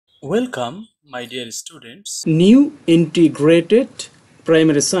Welcome, my dear students. New Integrated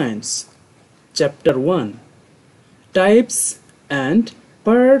Primary Science, Chapter 1, Types and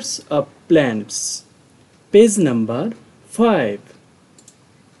Parts of Plants, page number 5.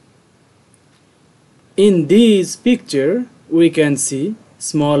 In this picture, we can see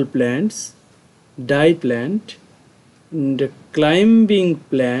small plants, dye plant, and climbing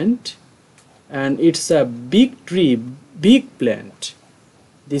plant, and it's a big tree, big plant.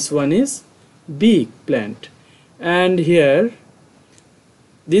 This one is big plant, and here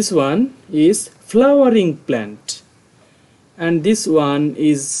this one is flowering plant, and this one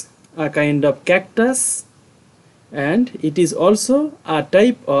is a kind of cactus, and it is also a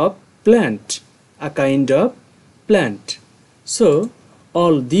type of plant, a kind of plant. So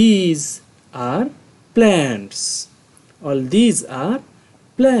all these are plants. All these are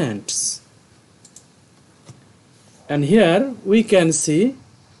plants. And here we can see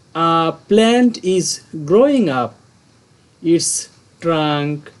a plant is growing up. Its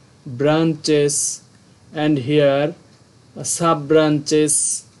trunk, branches, and here sub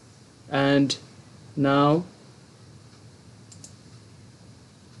branches, and now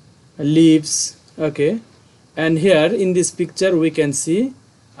leaves. Okay, and here in this picture we can see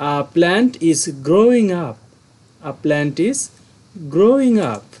a plant is growing up. A plant is growing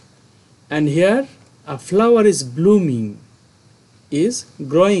up, and here a flower is blooming, is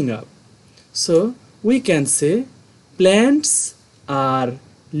growing up. So we can say plants are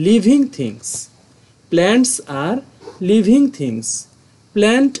living things. Plants are living things.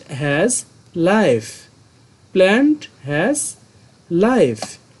 Plant has life. Plant has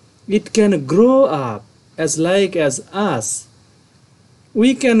life. It can grow up as like as us.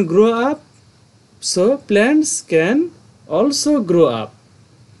 We can grow up, so plants can also grow up.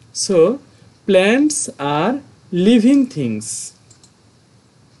 So plants are living things.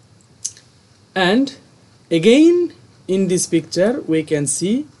 And again in this picture we can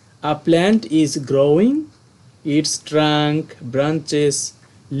see a plant is growing, its trunk, branches,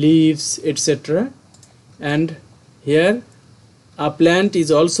 leaves, etc. And here a plant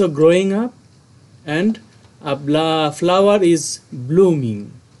is also growing up, and a flower is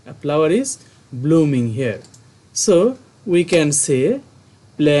blooming. A flower is blooming here. So we can say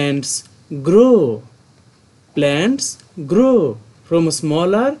plants grow. Plants grow from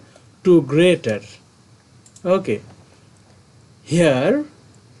smaller to greater. Okay, here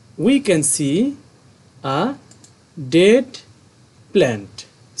we can see a dead plant.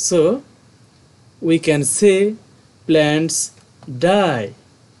 So we can say plants die.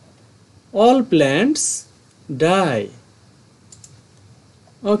 All plants die.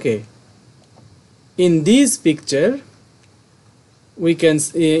 Okay, in this picture we can,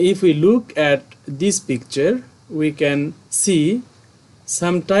 if we look at this picture, we can see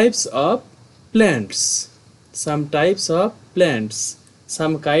some types of plants, some types of plants,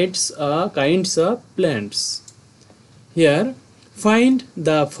 some kinds of plants. Here find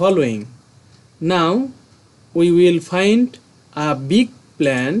the following. Now we will find a big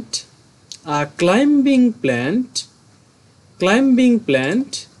plant, a climbing plant,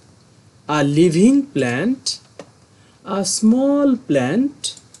 a living plant, a small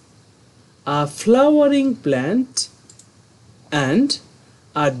plant, a flowering plant, and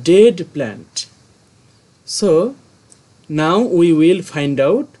a dead plant. So now we will find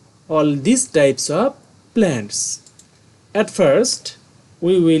out all these types of plants. At first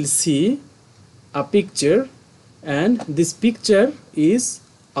we will see a picture, and this picture is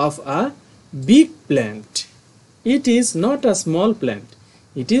of a big plant. It is not a small plant,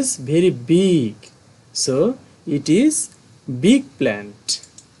 it is very big. So it is big plant,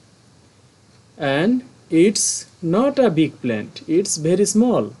 and it's not a big plant, it's very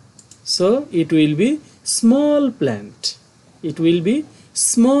small. So it will be small plant. It will be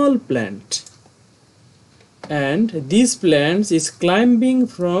small plant. And this plant is climbing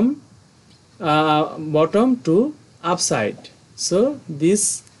from bottom to upside. So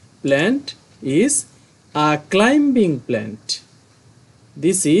this plant is a climbing plant.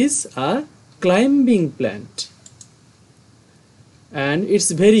 This is a climbing plant. And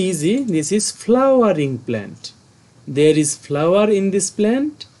it's very easy. This is flowering plant. There is flower in this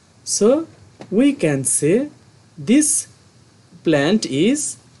plant, so we can say this plant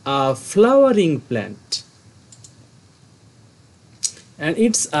is a flowering plant. And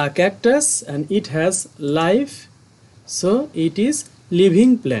it's a cactus, and it has life, so it is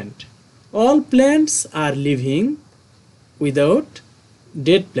living plant. All plants are living without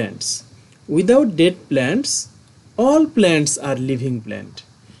dead plants. Without dead plants, all plants are living plant.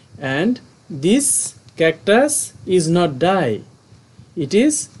 And this cactus is not die, it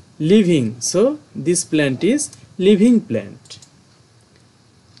is living, so this plant is living plant.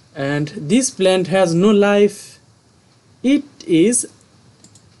 And this plant has no life, it is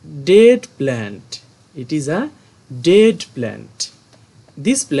dead plant. It is a dead plant.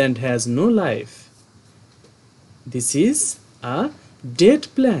 This plant has no life. This is a dead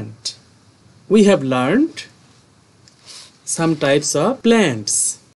plant. We have learned some types of plants.